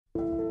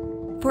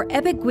For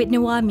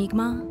Ebegwitnawa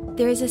Mi'kmaq,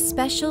 there is a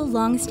special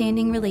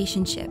long-standing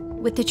relationship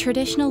with the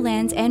traditional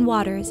lands and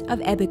waters of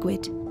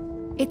Ebegwit.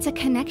 It's a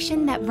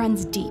connection that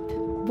runs deep,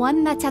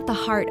 one that's at the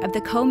heart of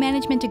the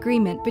co-management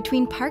agreement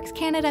between Parks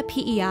Canada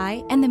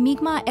PEI and the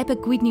Mi'kmaq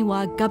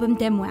Ebegwitnawa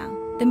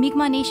Gubamdemwa, the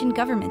Mi'kmaq Nation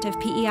government of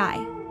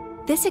PEI.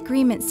 This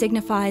agreement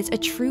signifies a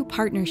true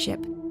partnership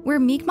where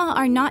Mi'kmaq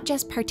are not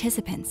just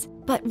participants,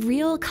 but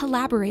real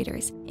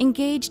collaborators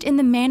engaged in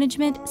the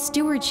management,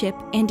 stewardship,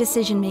 and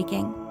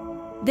decision-making.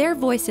 Their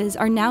voices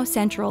are now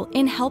central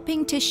in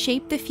helping to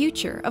shape the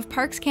future of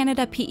Parks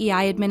Canada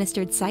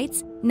PEI-administered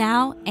sites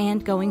now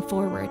and going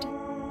forward.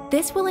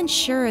 This will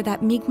ensure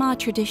that Mi'kmaq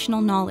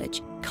traditional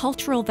knowledge,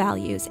 cultural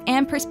values,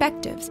 and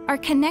perspectives are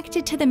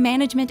connected to the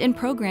management and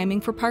programming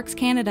for Parks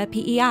Canada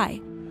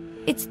PEI.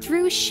 It's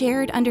through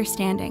shared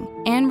understanding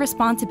and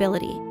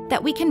responsibility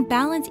that we can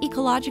balance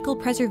ecological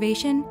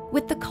preservation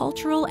with the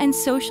cultural and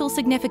social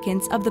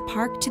significance of the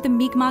park to the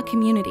Mi'kmaq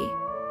community.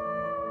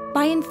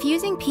 By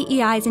infusing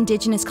PEI's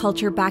Indigenous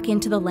culture back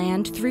into the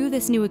land through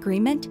this new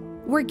agreement,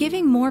 we're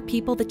giving more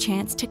people the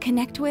chance to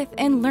connect with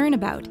and learn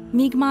about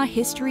Mi'kmaq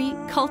history,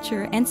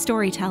 culture, and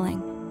storytelling.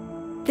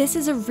 This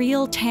is a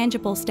real,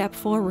 tangible step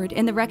forward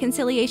in the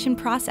reconciliation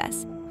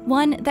process,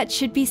 one that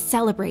should be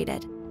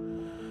celebrated.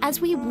 As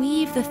we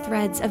weave the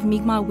threads of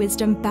Mi'kmaq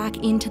wisdom back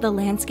into the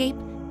landscape,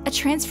 a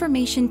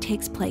transformation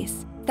takes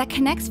place that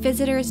connects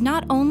visitors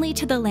not only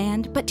to the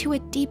land, but to a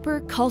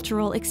deeper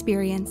cultural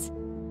experience.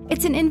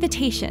 It's an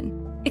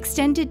invitation,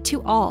 extended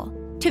to all,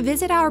 to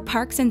visit our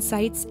parks and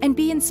sites and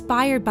be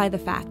inspired by the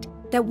fact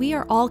that we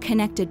are all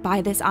connected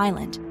by this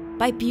island,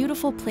 by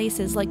beautiful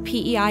places like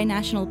PEI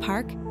National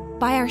Park,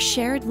 by our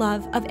shared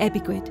love of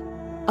Ebegwit,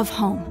 of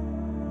home.